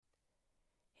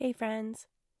Hey friends,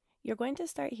 you're going to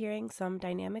start hearing some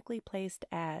dynamically placed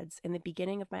ads in the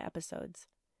beginning of my episodes.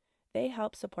 They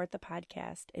help support the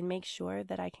podcast and make sure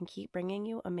that I can keep bringing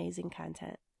you amazing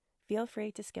content. Feel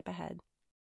free to skip ahead.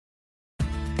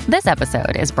 This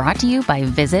episode is brought to you by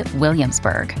Visit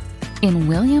Williamsburg. In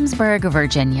Williamsburg,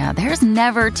 Virginia, there's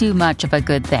never too much of a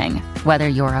good thing. Whether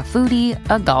you're a foodie,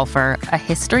 a golfer, a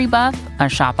history buff, a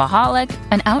shopaholic,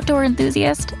 an outdoor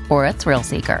enthusiast, or a thrill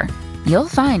seeker, you'll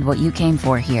find what you came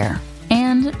for here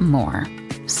and more.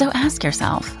 So ask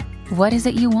yourself, what is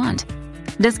it you want?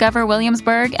 Discover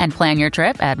Williamsburg and plan your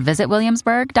trip at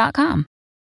visitwilliamsburg.com.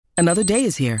 Another day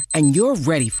is here, and you're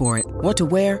ready for it. What to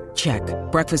wear? Check.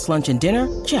 Breakfast, lunch, and dinner?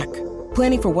 Check.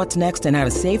 Planning for what's next and how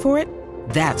to save for it?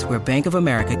 That's where Bank of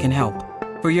America can help.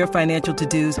 For your financial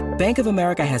to-dos, Bank of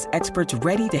America has experts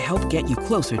ready to help get you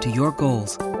closer to your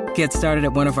goals. Get started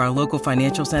at one of our local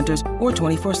financial centers or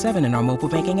 24/7 in our mobile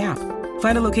banking app.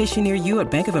 Find a location near you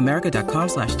at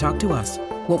bankofamerica.com/talktous.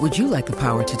 What would you like the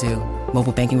power to do?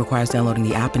 Mobile banking requires downloading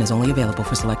the app and is only available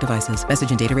for select devices.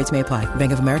 Message and data rates may apply.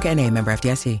 Bank of America N.A., member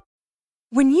FDIC.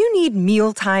 When you need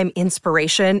mealtime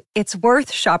inspiration, it's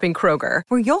worth shopping Kroger,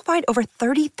 where you'll find over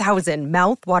 30,000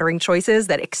 mouth-watering choices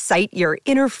that excite your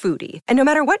inner foodie. And no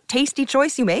matter what tasty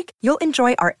choice you make, you'll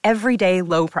enjoy our everyday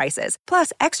low prices,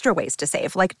 plus extra ways to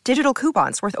save, like digital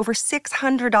coupons worth over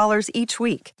 $600 each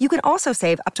week. You can also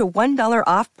save up to $1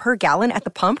 off per gallon at the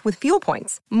pump with fuel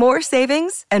points. More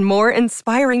savings and more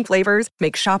inspiring flavors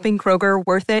make shopping Kroger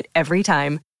worth it every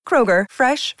time. Kroger,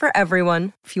 fresh for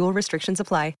everyone. Fuel restrictions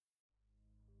apply.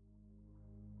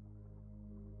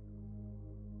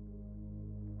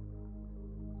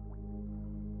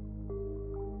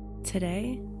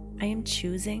 Today, I am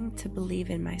choosing to believe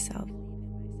in myself.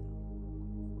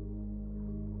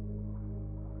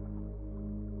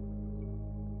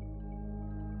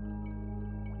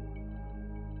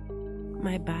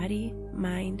 My body,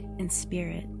 mind, and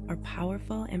spirit are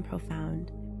powerful and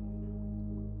profound.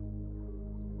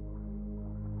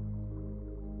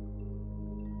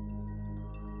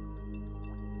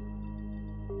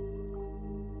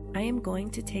 I am going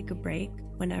to take a break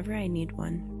whenever I need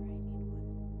one.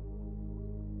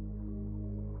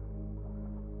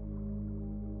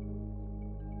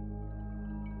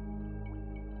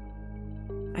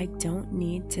 I don't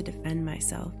need to defend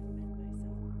myself.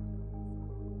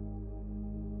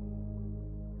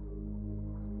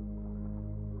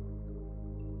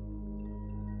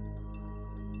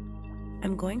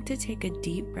 I'm going to take a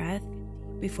deep breath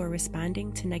before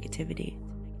responding to negativity.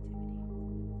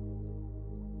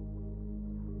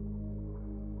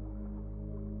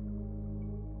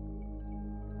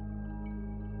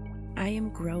 I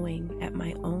am growing at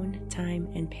my own time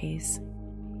and pace.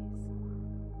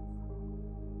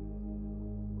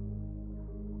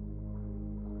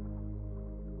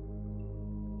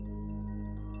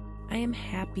 I am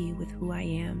happy with who I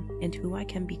am and who I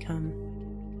can become.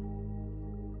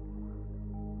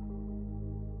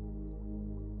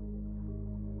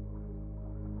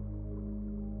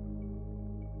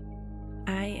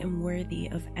 I am worthy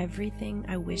of everything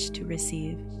I wish to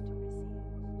receive.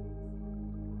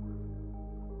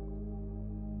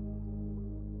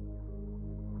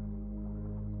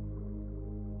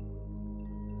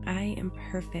 I am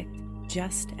perfect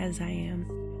just as I am.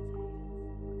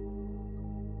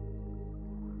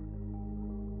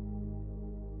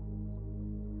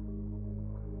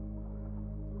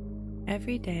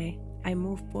 Every day, I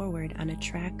move forward on a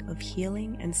track of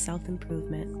healing and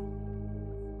self-improvement.